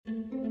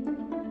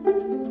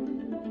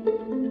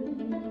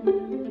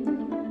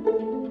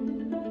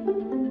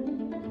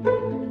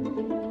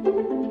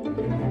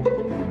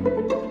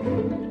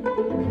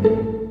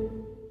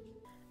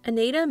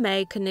Anita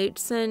May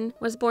Knutson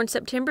was born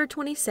September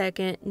 22,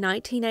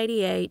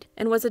 1988,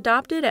 and was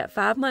adopted at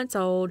 5 months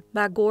old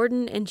by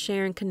Gordon and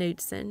Sharon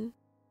Knutson.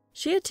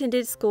 She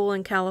attended school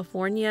in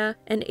California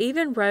and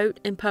even wrote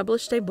and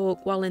published a book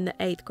while in the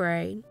 8th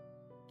grade.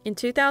 In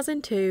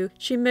 2002,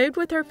 she moved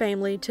with her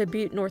family to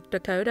Butte, North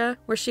Dakota,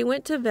 where she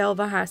went to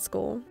Velva High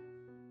School.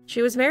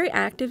 She was very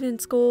active in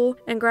school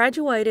and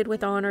graduated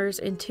with honors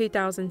in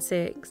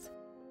 2006.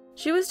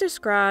 She was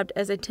described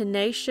as a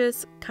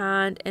tenacious,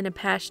 kind, and a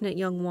passionate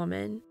young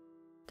woman.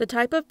 The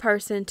type of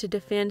person to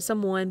defend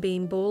someone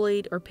being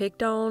bullied or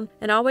picked on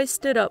and always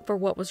stood up for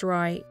what was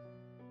right.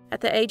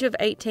 At the age of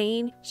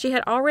 18, she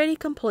had already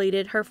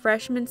completed her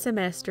freshman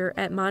semester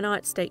at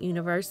Minot State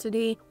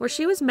University, where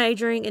she was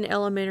majoring in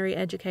elementary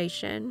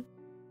education.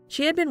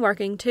 She had been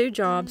working 2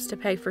 jobs to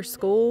pay for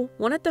school,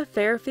 one at the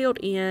Fairfield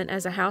Inn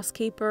as a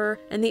housekeeper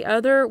and the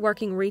other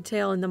working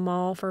retail in the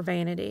mall for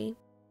vanity.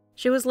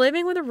 She was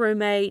living with a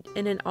roommate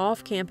in an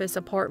off-campus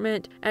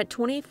apartment at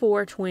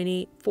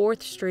 2420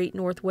 4th Street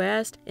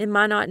Northwest in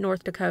Minot,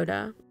 North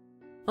Dakota.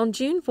 On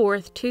June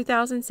 4,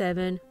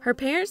 2007, her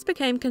parents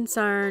became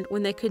concerned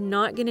when they could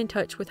not get in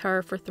touch with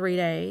her for 3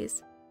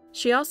 days.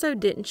 She also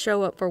didn't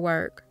show up for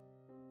work.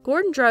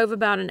 Gordon drove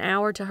about an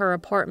hour to her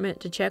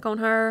apartment to check on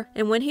her,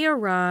 and when he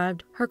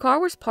arrived, her car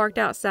was parked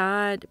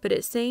outside, but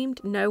it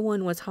seemed no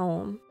one was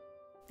home.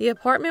 The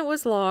apartment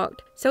was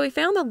locked, so he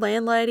found the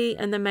landlady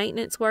and the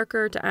maintenance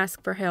worker to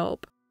ask for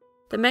help.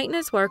 The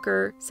maintenance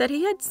worker said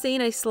he had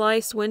seen a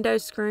sliced window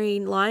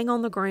screen lying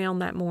on the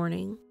ground that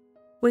morning.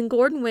 When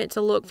Gordon went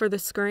to look for the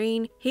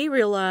screen, he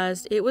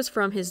realized it was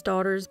from his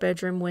daughter's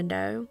bedroom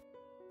window.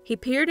 He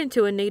peered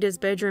into Anita's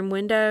bedroom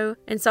window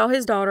and saw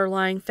his daughter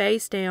lying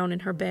face down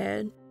in her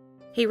bed.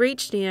 He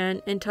reached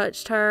in and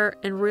touched her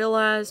and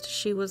realized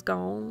she was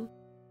gone.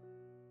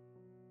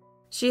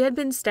 She had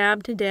been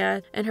stabbed to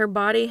death and her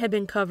body had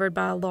been covered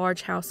by a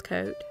large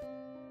housecoat.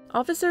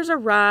 Officers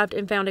arrived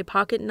and found a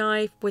pocket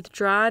knife with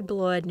dried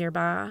blood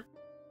nearby.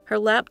 Her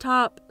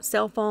laptop,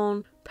 cell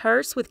phone,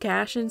 purse with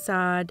cash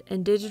inside,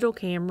 and digital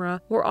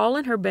camera were all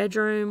in her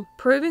bedroom,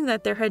 proving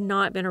that there had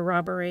not been a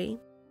robbery.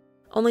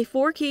 Only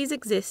 4 keys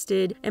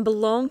existed and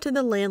belonged to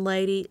the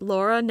landlady,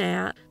 Laura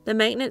Nat, the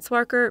maintenance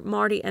worker,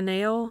 Marty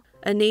Anel,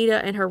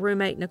 Anita, and her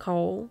roommate,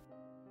 Nicole.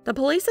 The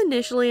police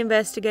initially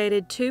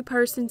investigated 2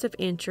 persons of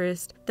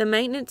interest, the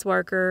maintenance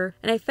worker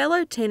and a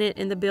fellow tenant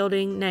in the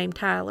building named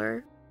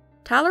Tyler.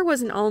 Tyler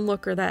was an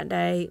onlooker that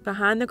day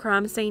behind the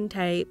crime scene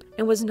tape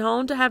and was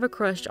known to have a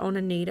crush on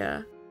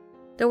Anita.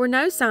 There were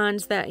no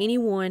signs that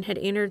anyone had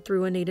entered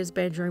through Anita's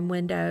bedroom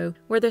window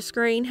where the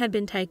screen had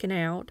been taken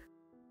out.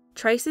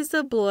 Traces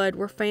of blood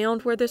were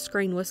found where the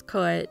screen was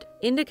cut,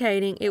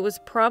 indicating it was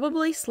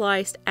probably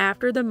sliced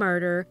after the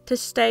murder to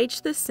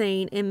stage the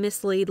scene and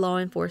mislead law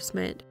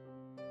enforcement.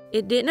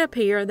 It didn't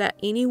appear that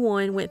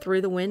anyone went through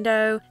the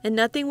window and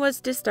nothing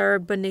was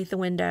disturbed beneath the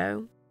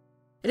window.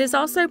 It is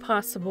also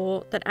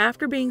possible that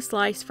after being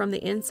sliced from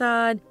the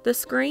inside, the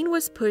screen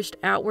was pushed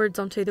outwards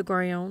onto the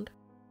ground.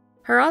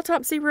 Her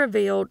autopsy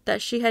revealed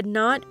that she had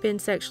not been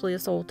sexually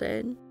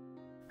assaulted.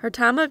 Her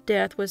time of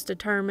death was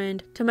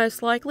determined to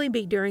most likely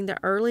be during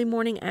the early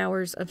morning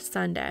hours of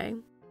Sunday.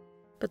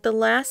 But the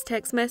last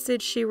text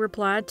message she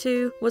replied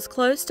to was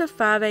close to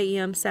 5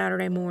 a.m.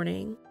 Saturday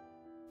morning.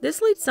 This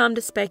leads some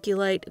to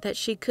speculate that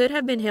she could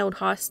have been held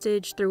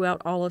hostage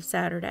throughout all of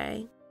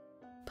Saturday.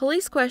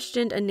 Police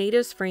questioned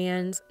Anita's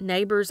friends,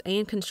 neighbors,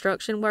 and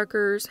construction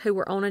workers who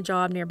were on a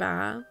job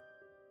nearby.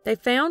 They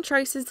found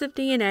traces of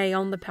DNA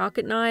on the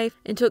pocket knife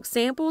and took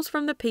samples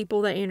from the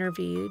people they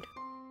interviewed.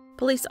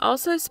 Police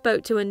also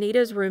spoke to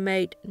Anita's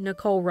roommate,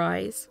 Nicole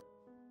Rice.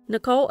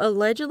 Nicole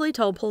allegedly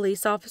told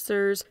police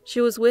officers she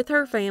was with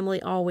her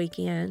family all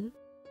weekend.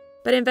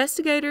 But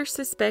investigators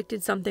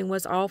suspected something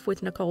was off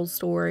with Nicole's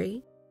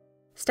story.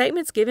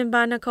 Statements given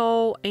by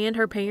Nicole and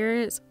her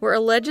parents were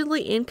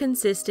allegedly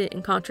inconsistent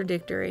and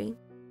contradictory.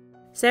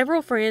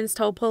 Several friends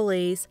told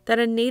police that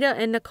Anita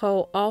and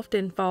Nicole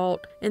often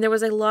fought, and there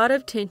was a lot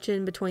of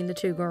tension between the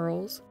 2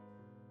 girls.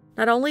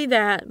 Not only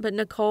that, but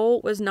Nicole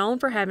was known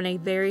for having a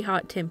very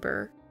hot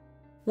temper.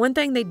 One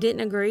thing they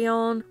didn't agree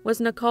on was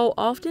Nicole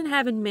often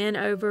having men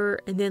over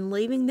and then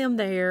leaving them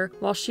there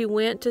while she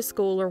went to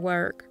school or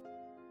work.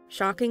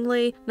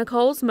 Shockingly,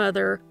 Nicole's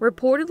mother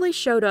reportedly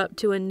showed up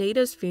to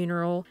Anita's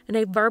funeral and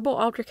a verbal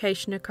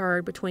altercation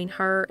occurred between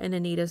her and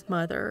Anita's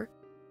mother.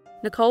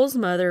 Nicole's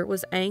mother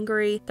was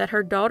angry that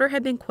her daughter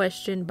had been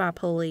questioned by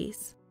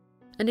police.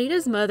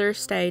 Anita's mother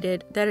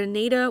stated that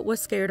Anita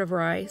was scared of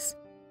Rice.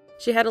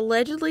 She had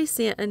allegedly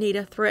sent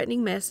Anita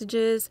threatening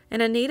messages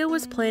and Anita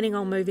was planning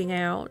on moving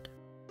out.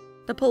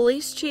 The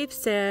police chief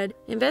said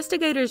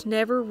investigators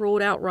never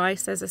ruled out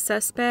Rice as a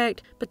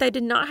suspect, but they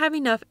did not have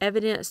enough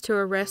evidence to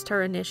arrest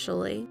her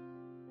initially.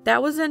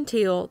 That was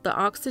until the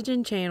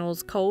Oxygen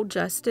Channel's Cold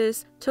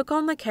Justice took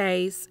on the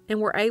case and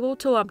were able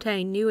to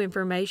obtain new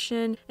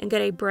information and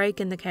get a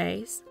break in the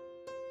case.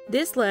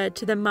 This led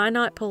to the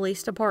Minot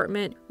Police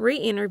Department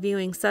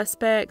re-interviewing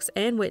suspects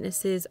and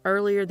witnesses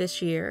earlier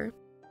this year.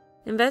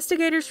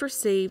 Investigators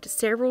received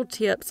several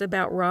tips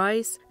about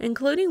Rice,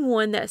 including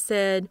one that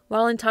said,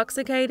 while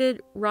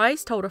intoxicated,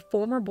 Rice told a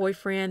former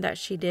boyfriend that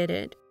she did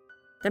it.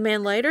 The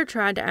man later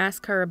tried to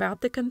ask her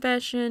about the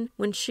confession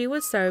when she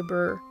was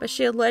sober, but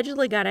she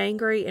allegedly got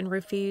angry and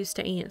refused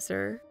to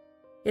answer.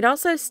 It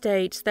also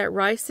states that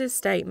Rice's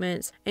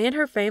statements and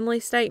her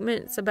family's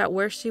statements about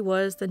where she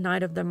was the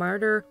night of the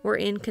murder were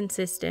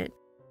inconsistent.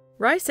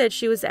 Rice said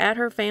she was at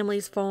her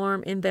family's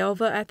farm in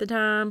Belva at the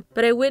time,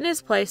 but a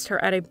witness placed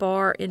her at a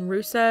bar in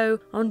Russo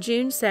on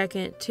June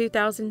 2,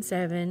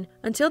 2007,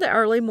 until the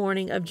early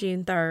morning of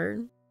June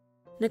 3rd.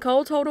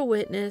 Nicole told a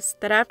witness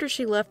that after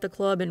she left the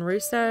club in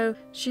Russo,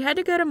 she had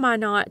to go to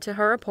Minot to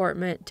her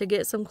apartment to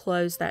get some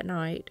clothes that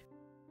night.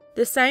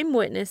 The same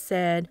witness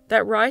said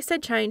that Rice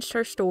had changed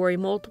her story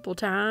multiple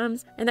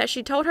times and that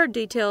she told her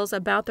details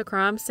about the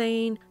crime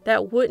scene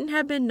that wouldn't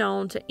have been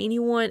known to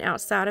anyone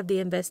outside of the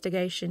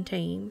investigation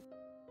team.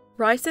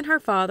 Rice and her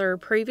father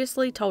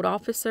previously told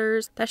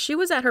officers that she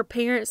was at her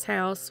parents'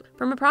 house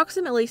from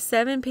approximately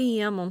 7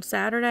 p.m. on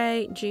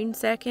Saturday, June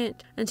 2nd,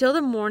 until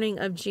the morning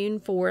of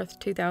June 4th,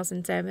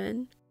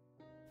 2007.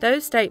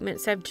 Those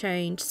statements have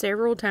changed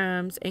several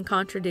times and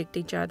contradict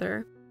each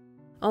other.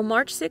 On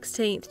March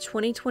 16,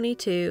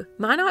 2022,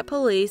 Minot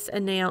police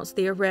announced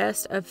the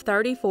arrest of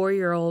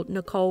 34-year-old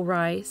Nicole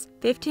Rice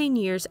 15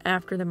 years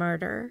after the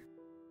murder.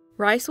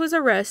 Rice was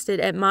arrested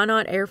at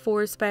Minot Air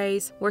Force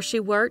Base, where she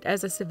worked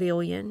as a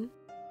civilian.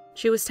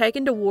 She was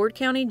taken to Ward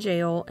County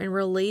Jail and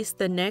released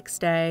the next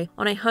day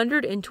on a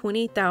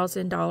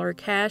 $120,000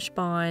 cash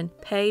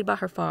bond paid by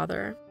her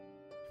father.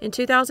 In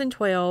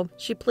 2012,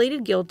 she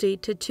pleaded guilty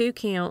to 2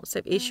 counts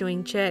of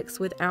issuing checks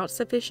without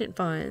sufficient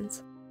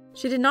funds.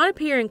 She did not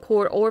appear in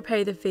court or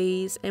pay the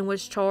fees and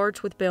was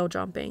charged with bail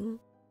jumping.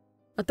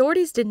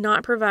 Authorities did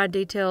not provide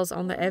details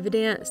on the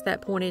evidence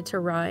that pointed to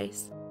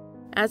Rice.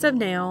 As of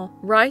now,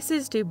 Rice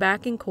is due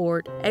back in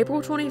court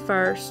April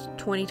 21,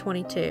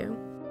 2022.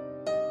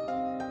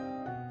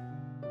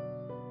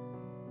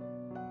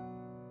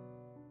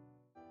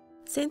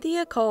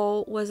 Cynthia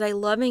Cole was a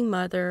loving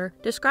mother,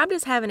 described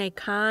as having a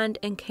kind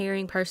and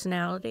caring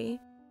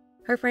personality.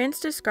 Her friends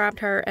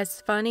described her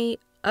as funny,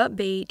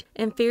 upbeat,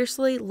 and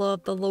fiercely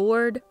loved the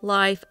Lord,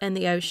 life, and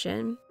the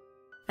ocean.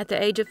 At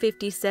the age of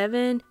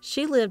 57,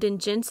 she lived in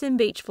Jensen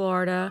Beach,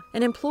 Florida,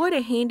 and employed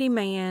a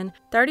handyman,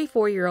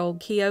 34-year-old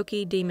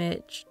Keoki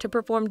Dimich, to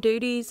perform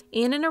duties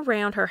in and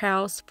around her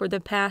house for the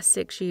past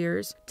 6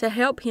 years to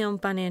help him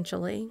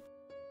financially.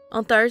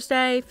 On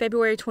Thursday,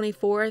 February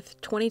 24,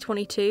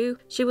 2022,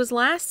 she was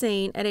last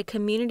seen at a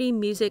community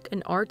music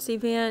and arts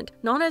event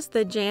known as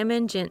the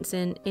Jammin'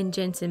 Jensen in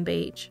Jensen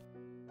Beach.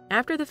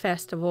 After the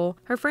festival,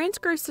 her friends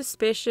grew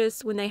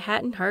suspicious when they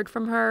hadn't heard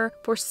from her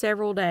for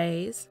several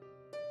days.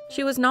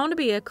 She was known to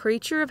be a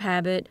creature of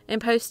habit and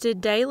posted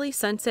daily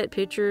sunset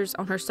pictures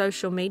on her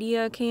social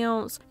media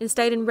accounts and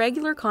stayed in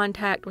regular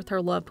contact with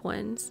her loved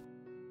ones.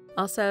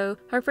 Also,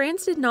 her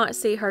friends did not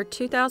see her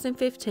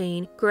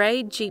 2015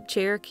 gray Jeep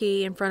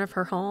Cherokee in front of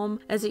her home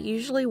as it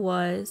usually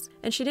was,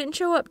 and she didn't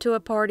show up to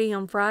a party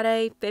on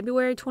Friday,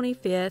 February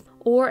 25th,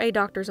 or a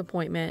doctor's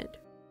appointment.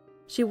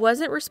 She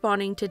wasn't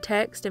responding to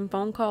text and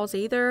phone calls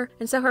either,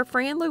 and so her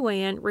friend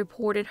Luann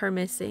reported her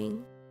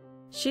missing.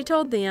 She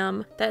told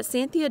them that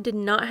Cynthia did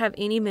not have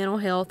any mental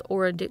health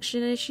or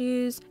addiction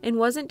issues and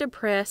wasn't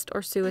depressed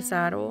or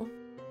suicidal.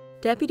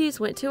 Deputies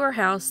went to her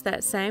house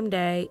that same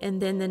day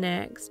and then the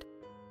next.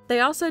 They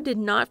also did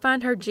not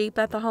find her Jeep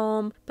at the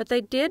home, but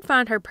they did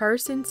find her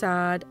purse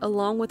inside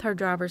along with her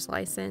driver's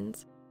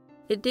license.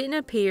 It didn't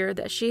appear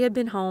that she had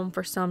been home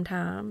for some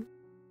time.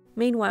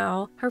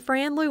 Meanwhile, her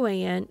friend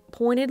Luann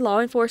pointed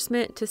law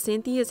enforcement to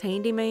Cynthia's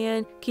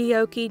handyman,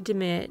 Keoki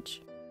Dimich.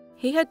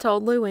 He had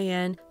told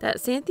Luann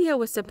that Cynthia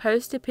was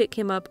supposed to pick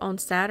him up on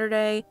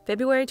Saturday,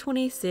 February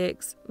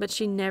 26, but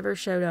she never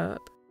showed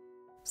up.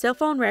 Cell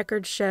phone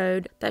records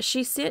showed that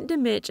she sent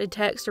Dimich a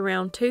text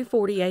around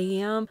 2:40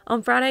 a.m.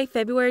 on Friday,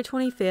 February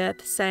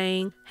 25th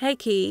saying, "Hey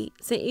Key,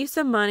 sent you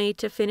some money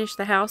to finish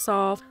the house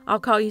off. I'll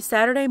call you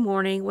Saturday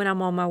morning when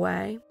I'm on my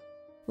way."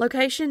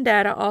 Location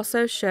data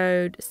also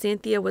showed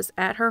Cynthia was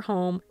at her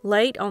home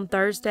late on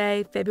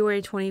Thursday,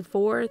 February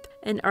 24th,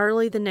 and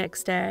early the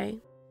next day.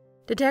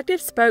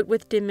 Detectives spoke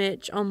with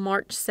Dimich on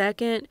March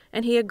 2nd,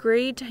 and he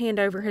agreed to hand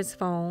over his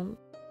phone.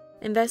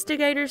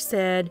 Investigators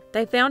said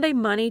they found a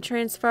money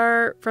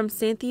transfer from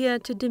Cynthia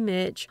to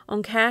Dimich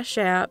on Cash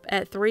App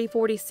at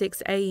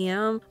 3:46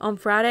 a.m. on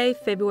Friday,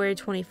 February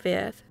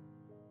 25th.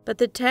 But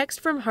the text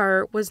from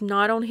her was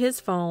not on his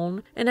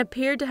phone and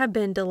appeared to have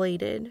been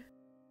deleted.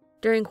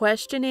 During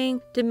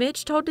questioning,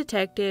 Dimich told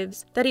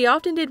detectives that he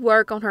often did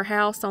work on her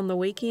house on the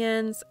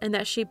weekends and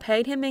that she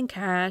paid him in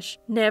cash,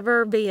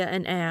 never via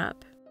an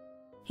app.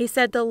 He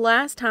said the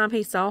last time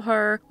he saw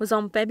her was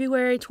on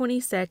February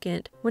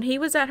 22nd when he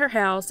was at her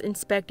house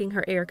inspecting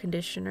her air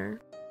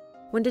conditioner.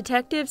 When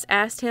detectives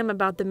asked him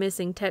about the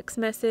missing text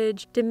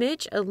message,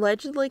 Dimich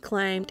allegedly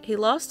claimed he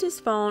lost his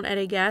phone at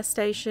a gas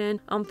station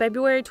on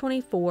February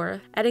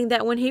 24th, adding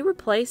that when he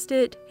replaced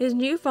it, his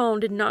new phone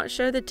did not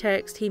show the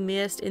text he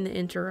missed in the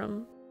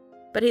interim.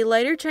 but he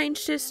later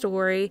changed his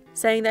story,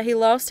 saying that he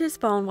lost his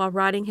phone while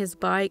riding his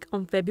bike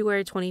on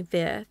February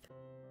 25th.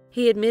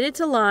 He admitted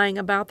to lying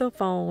about the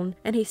phone,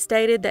 and he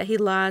stated that he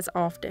lies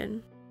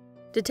often.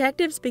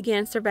 Detectives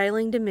began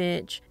surveilling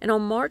DeMitch, and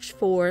on March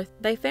 4th,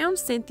 they found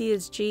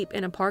Cynthia's Jeep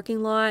in a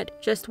parking lot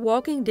just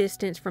walking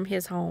distance from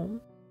his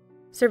home.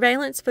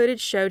 Surveillance footage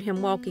showed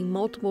him walking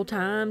multiple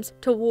times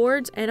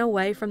towards and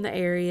away from the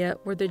area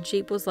where the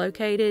Jeep was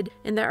located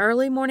in the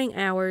early morning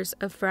hours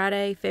of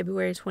Friday,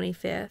 February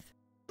 25th.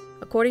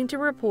 According to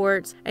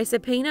reports, a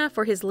subpoena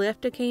for his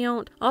Lyft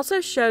account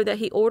also showed that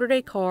he ordered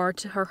a car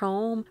to her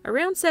home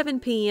around 7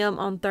 p.m.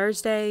 on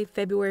Thursday,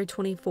 February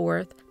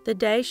 24th, the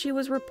day she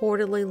was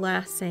reportedly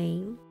last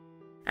seen.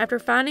 After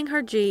finding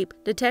her Jeep,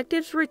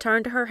 detectives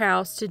returned to her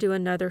house to do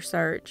another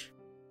search.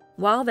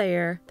 While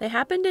there, they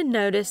happened to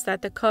notice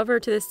that the cover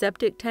to the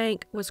septic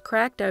tank was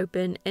cracked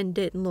open and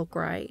didn't look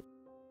right.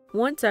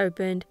 Once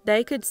opened,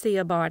 they could see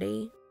a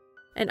body.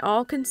 An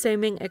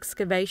all-consuming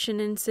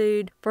excavation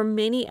ensued for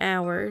many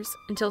hours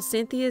until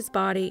Cynthia's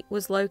body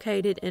was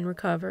located and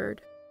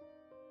recovered.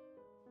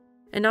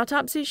 An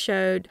autopsy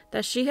showed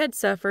that she had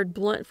suffered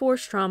blunt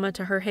force trauma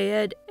to her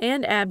head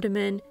and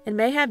abdomen and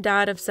may have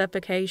died of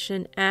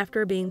suffocation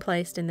after being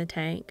placed in the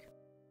tank.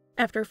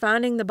 After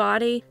finding the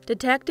body,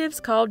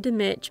 detectives called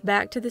DeMitch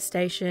back to the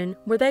station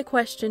where they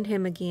questioned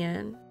him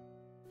again.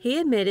 He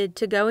admitted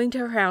to going to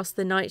her house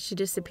the night she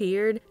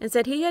disappeared and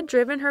said he had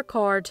driven her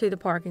car to the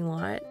parking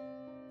lot.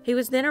 He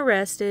was then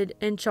arrested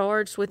and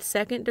charged with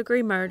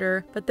second-degree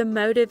murder, but the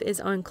motive is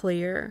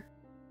unclear.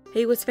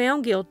 He was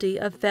found guilty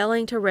of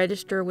failing to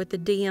register with the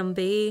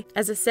DMV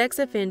as a sex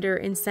offender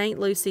in St.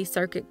 Lucie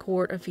Circuit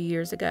Court a few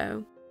years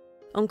ago.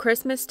 On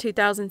Christmas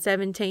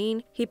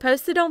 2017, he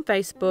posted on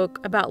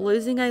Facebook about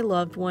losing a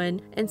loved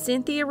one, and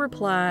Cynthia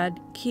replied,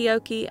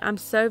 "Kioki, I'm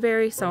so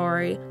very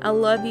sorry. I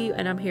love you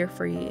and I'm here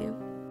for you."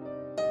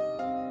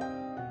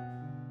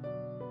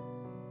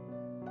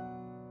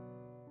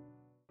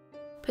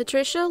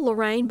 Patricia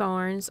Lorraine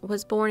Barnes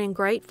was born in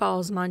Great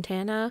Falls,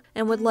 Montana,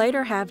 and would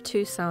later have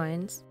 2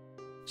 sons.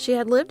 She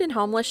had lived in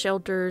homeless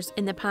shelters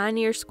in the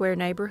Pioneer Square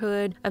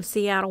neighborhood of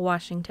Seattle,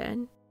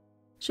 Washington.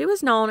 She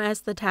was known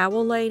as the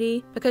Towel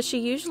Lady because she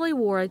usually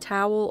wore a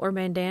towel or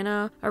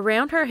bandana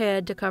around her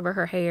head to cover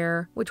her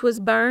hair, which was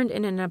burned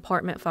in an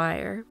apartment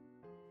fire.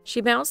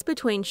 She bounced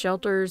between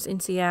shelters in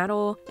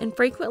Seattle and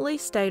frequently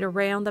stayed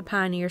around the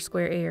Pioneer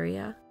Square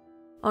area.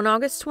 On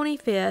August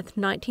 25,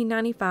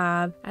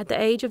 1995, at the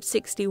age of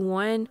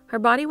 61, her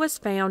body was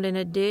found in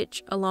a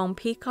ditch along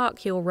Peacock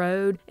Hill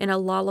Road in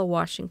Olalla,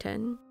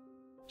 Washington.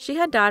 She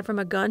had died from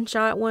a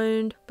gunshot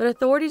wound, but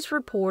authorities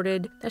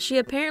reported that she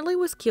apparently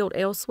was killed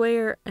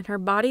elsewhere and her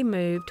body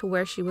moved to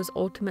where she was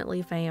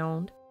ultimately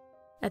found.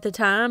 At the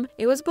time,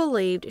 it was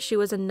believed she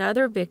was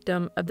another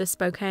victim of the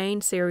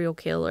Spokane serial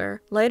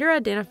killer, later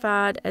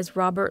identified as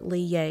Robert Lee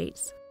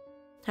Yates.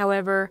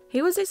 However,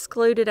 he was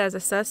excluded as a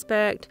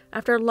suspect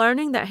after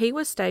learning that he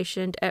was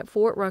stationed at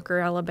Fort Rucker,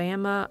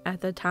 Alabama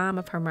at the time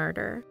of her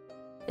murder.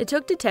 It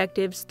took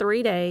detectives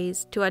 3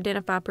 days to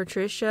identify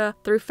Patricia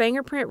through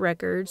fingerprint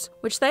records,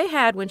 which they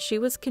had when she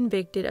was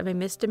convicted of a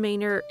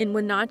misdemeanor in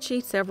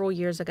Wenatchee several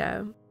years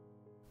ago.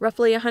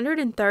 Roughly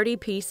 130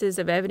 pieces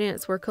of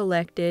evidence were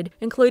collected,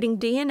 including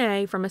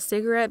DNA from a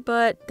cigarette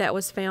butt that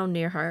was found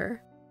near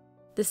her.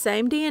 The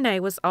same DNA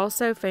was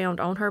also found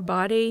on her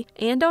body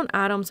and on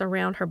items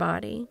around her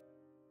body.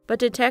 But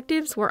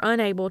detectives were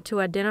unable to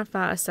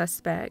identify a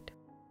suspect.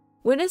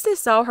 Witnesses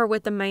saw her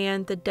with the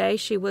man the day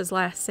she was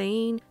last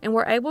seen and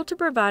were able to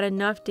provide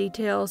enough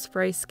details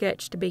for a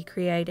sketch to be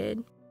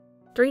created.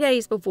 3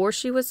 days before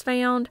she was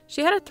found,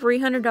 she had a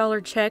 $300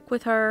 check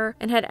with her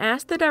and had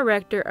asked the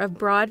director of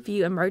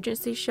Broadview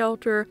Emergency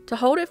Shelter to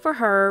hold it for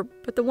her,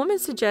 but the woman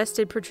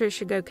suggested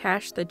Patricia go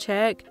cash the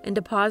check and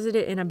deposit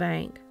it in a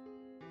bank.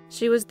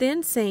 She was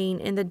then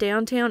seen in the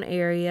downtown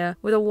area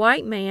with a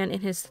white man in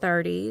his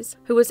 30s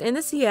who was in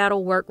the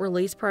Seattle Work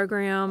Release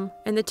Program,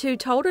 and the two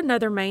told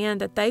another man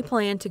that they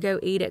planned to go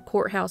eat at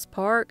Courthouse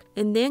Park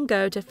and then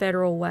go to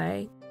Federal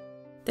Way.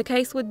 The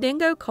case would then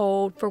go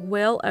cold for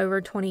well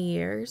over 20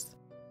 years.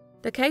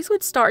 The case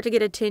would start to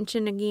get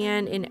attention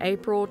again in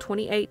April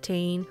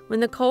 2018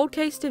 when the Cold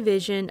Case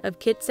Division of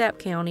Kitsap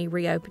County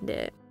reopened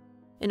it.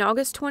 In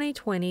August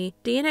 2020,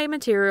 DNA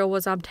material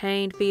was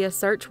obtained via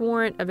search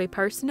warrant of a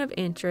person of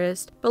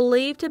interest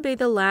believed to be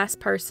the last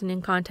person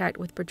in contact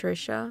with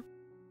Patricia.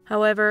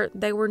 However,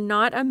 they were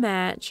not a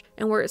match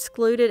and were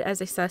excluded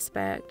as a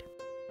suspect.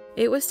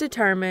 It was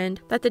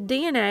determined that the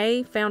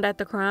DNA found at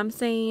the crime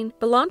scene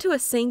belonged to a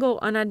single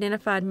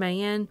unidentified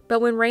man,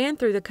 but when ran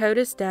through the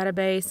CODIS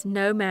database,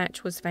 no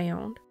match was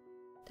found.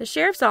 The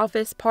sheriff's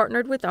office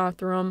partnered with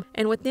Othram,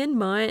 and within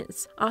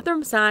months,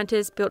 Othram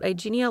scientists built a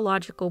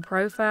genealogical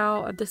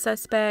profile of the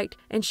suspect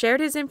and shared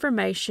his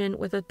information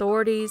with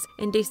authorities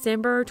in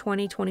December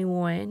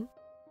 2021.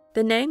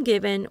 The name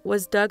given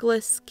was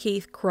Douglas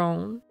Keith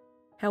Crone.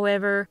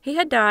 However, he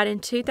had died in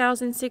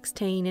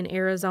 2016 in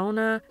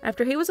Arizona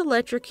after he was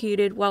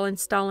electrocuted while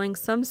installing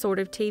some sort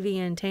of TV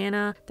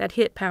antenna that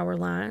hit power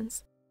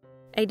lines.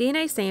 A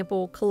DNA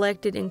sample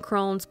collected in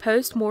Crone's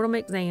post-mortem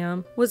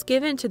exam was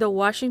given to the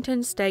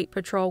Washington State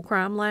Patrol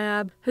Crime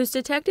Lab, whose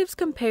detectives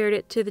compared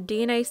it to the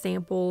DNA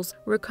samples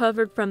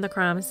recovered from the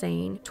crime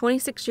scene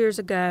 26 years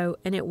ago,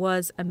 and it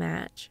was a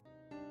match.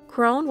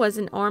 Crone was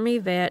an Army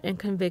vet and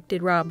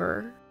convicted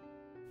robber.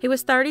 He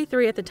was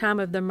 33 at the time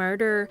of the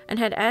murder and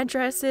had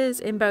addresses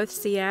in both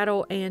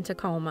Seattle and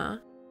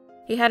Tacoma.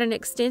 He had an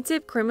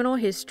extensive criminal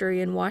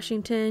history in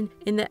Washington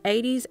in the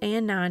 80s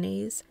and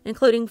 90s,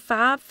 including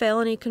 5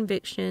 felony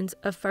convictions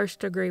of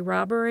first-degree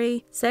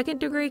robbery,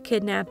 second-degree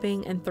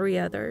kidnapping, and 3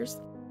 others.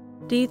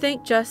 Do you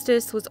think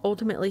justice was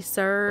ultimately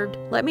served?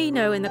 Let me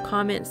know in the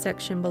comments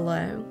section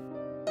below.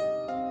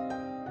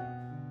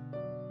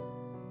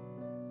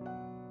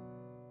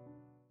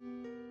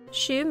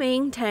 Shu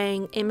Ming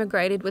Tang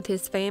immigrated with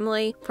his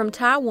family from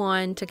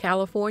Taiwan to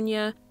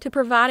California to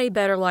provide a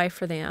better life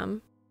for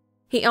them.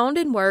 He owned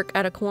and worked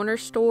at a corner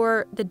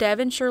store, the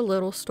Devonshire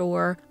Little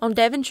Store, on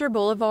Devonshire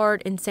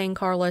Boulevard in San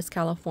Carlos,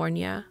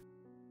 California.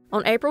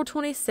 On April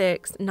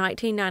 26,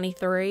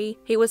 1993,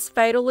 he was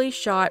fatally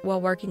shot while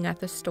working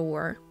at the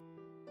store.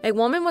 A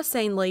woman was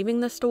seen leaving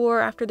the store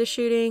after the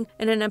shooting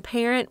in an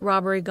apparent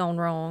robbery gone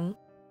wrong.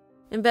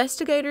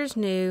 Investigators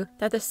knew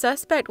that the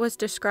suspect was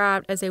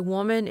described as a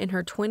woman in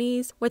her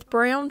 20s with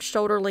brown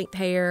shoulder-length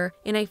hair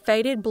in a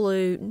faded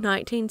blue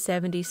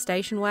 1970s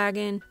station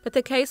wagon, but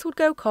the case would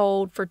go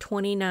cold for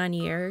 29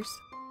 years.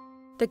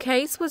 The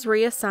case was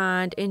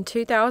reassigned in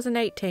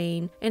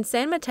 2018, and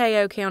San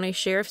Mateo County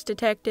Sheriff's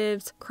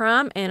detectives,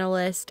 crime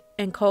analysts,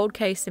 and cold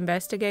case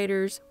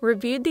investigators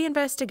reviewed the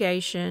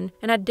investigation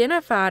and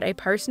identified a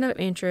person of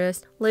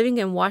interest living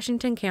in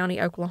Washington County,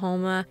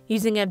 Oklahoma,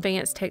 using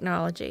advanced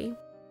technology.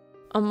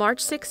 On March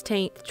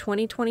 16,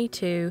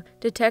 2022,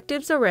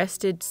 detectives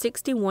arrested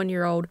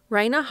 61-year-old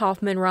Raina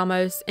Hoffman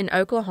Ramos in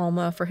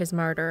Oklahoma for his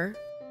murder.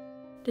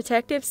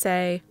 Detectives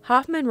say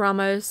Hoffman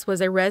Ramos was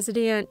a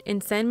resident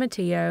in San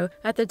Mateo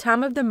at the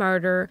time of the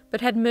murder,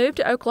 but had moved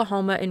to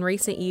Oklahoma in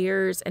recent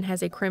years and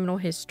has a criminal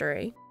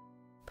history.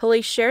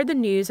 Police shared the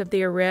news of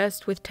the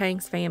arrest with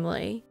Tang's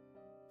family.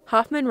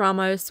 Hoffman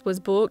Ramos was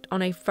booked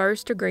on a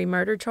first-degree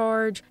murder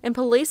charge, and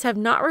police have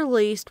not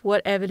released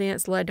what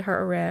evidence led to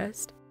her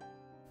arrest.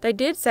 They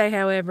did say,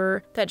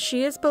 however, that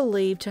she is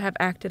believed to have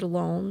acted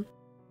alone.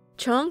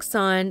 Chung's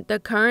son, the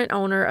current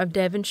owner of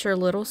Devonshire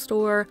Little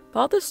Store,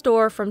 bought the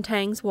store from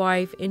Tang's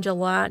wife in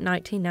July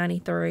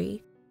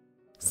 1993.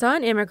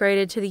 Sun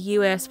immigrated to the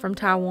U.S. from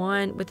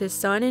Taiwan with his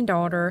son and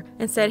daughter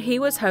and said he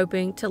was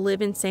hoping to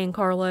live in San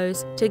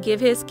Carlos to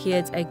give his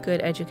kids a good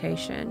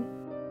education.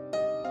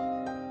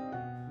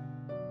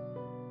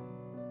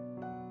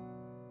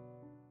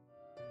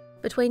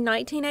 Between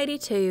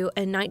 1982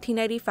 and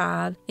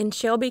 1985, in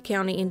Shelby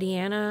County,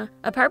 Indiana,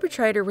 a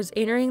perpetrator was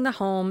entering the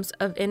homes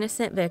of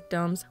innocent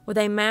victims with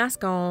a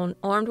mask on,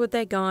 armed with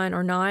a gun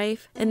or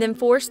knife, and then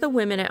forced the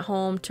women at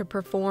home to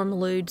perform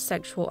lewd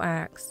sexual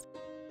acts.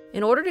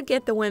 In order to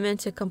get the women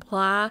to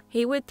comply,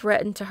 he would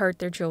threaten to hurt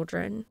their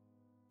children.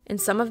 In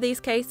some of these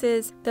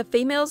cases, the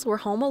females were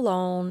home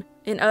alone.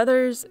 In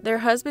others, their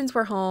husbands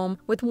were home,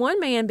 with one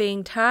man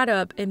being tied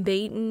up and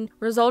beaten,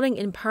 resulting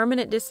in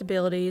permanent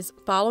disabilities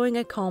following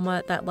a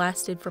coma that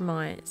lasted for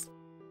months.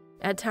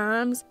 At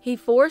times, he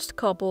forced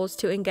couples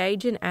to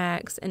engage in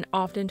acts and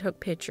often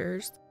took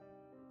pictures.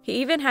 He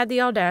even had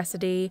the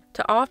audacity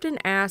to often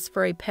ask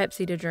for a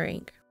Pepsi to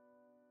drink.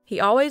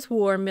 He always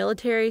wore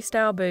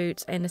military-style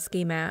boots and a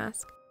ski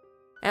mask.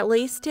 At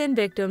least 10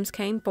 victims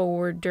came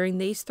forward during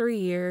these 3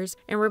 years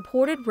and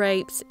reported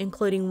rapes,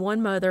 including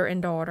one mother and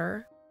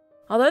daughter.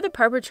 Although the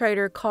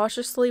perpetrator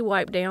cautiously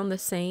wiped down the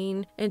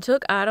scene and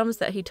took items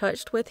that he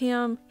touched with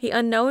him, he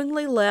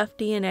unknowingly left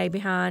DNA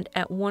behind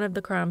at one of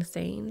the crime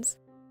scenes.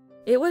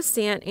 It was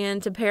sent in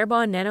to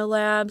Parabon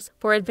Nanolabs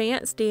for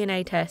advanced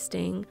DNA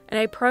testing, and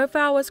a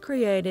profile was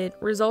created,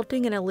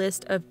 resulting in a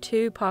list of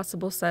 2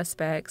 possible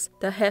suspects,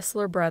 the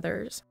Hessler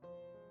brothers.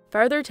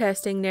 Further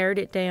testing narrowed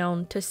it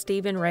down to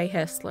Stephen Ray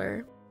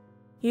Hessler.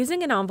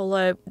 Using an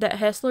envelope that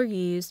Hessler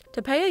used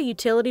to pay a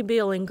utility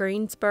bill in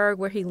Greensburg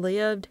where he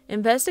lived,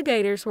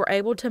 investigators were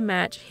able to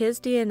match his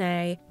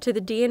DNA to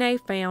the DNA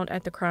found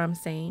at the crime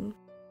scene.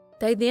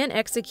 They then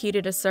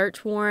executed a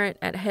search warrant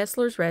at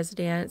Hessler's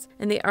residence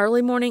in the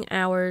early morning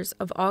hours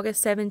of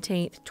August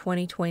 17,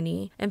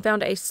 2020, and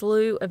found a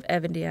slew of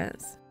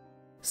evidence.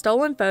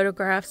 Stolen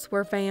photographs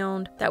were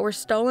found that were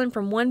stolen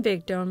from one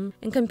victim,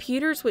 and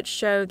computers which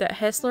showed that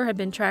Hessler had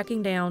been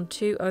tracking down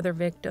 2 other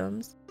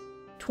victims.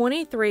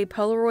 23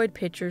 Polaroid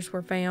pictures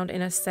were found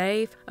in a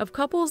safe of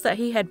couples that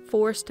he had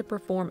forced to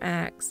perform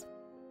acts.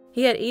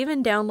 He had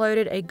even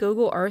downloaded a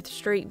Google Earth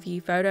Street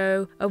View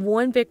photo of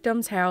one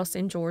victim's house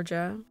in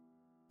Georgia.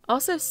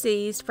 Also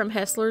seized from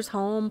Hessler's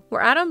home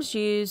were items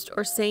used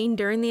or seen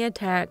during the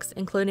attacks,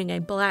 including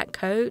a black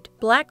coat,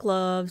 black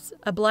gloves,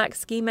 a black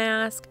ski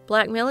mask,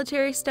 black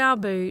military-style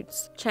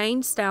boots,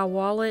 chain-style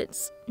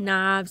wallets,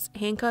 knives,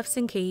 handcuffs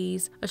and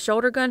keys, a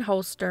shoulder gun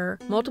holster,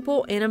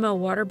 multiple enema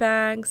water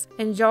bags,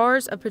 and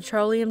jars of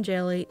petroleum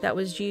jelly that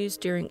was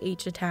used during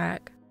each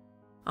attack.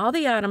 All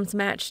the items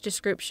matched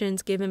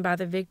descriptions given by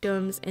the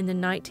victims in the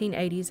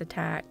 1980s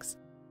attacks.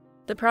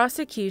 The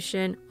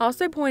prosecution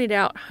also pointed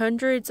out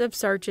hundreds of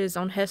searches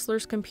on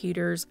Hessler's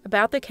computers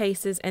about the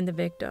cases and the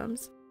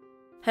victims.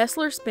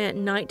 Hessler spent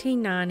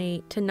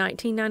 1990 to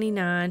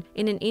 1999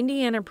 in an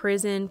Indiana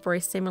prison for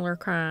a similar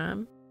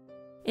crime.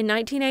 In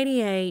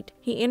 1988,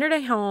 he entered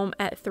a home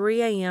at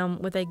 3 a.m.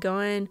 with a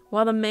gun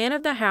while the man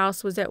of the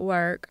house was at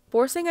work,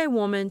 forcing a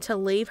woman to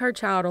leave her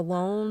child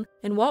alone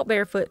and walk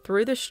barefoot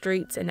through the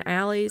streets and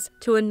alleys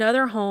to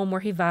another home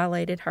where he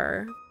violated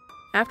her.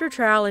 After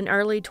trial in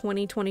early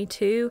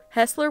 2022,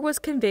 Hessler was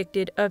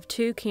convicted of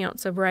 2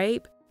 counts of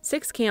rape,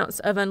 6 counts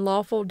of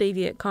unlawful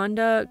deviant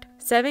conduct,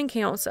 7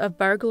 counts of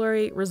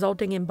burglary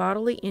resulting in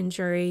bodily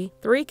injury,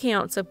 3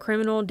 counts of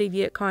criminal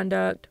deviant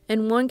conduct,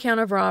 and 1 count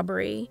of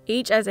robbery,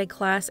 each as a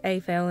Class A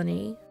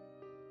felony.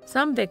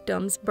 Some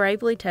victims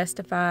bravely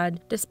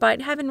testified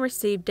despite having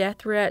received death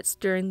threats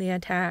during the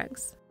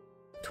attacks.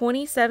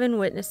 27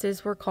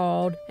 witnesses were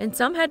called, and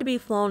some had to be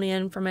flown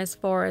in from as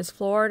far as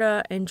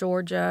Florida and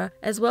Georgia,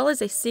 as well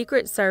as a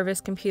Secret Service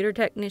computer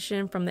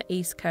technician from the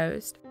East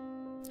Coast.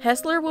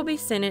 Hessler will be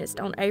sentenced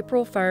on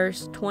April 1,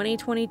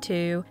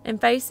 2022, and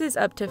faces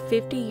up to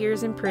 50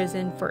 years in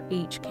prison for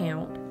each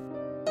count.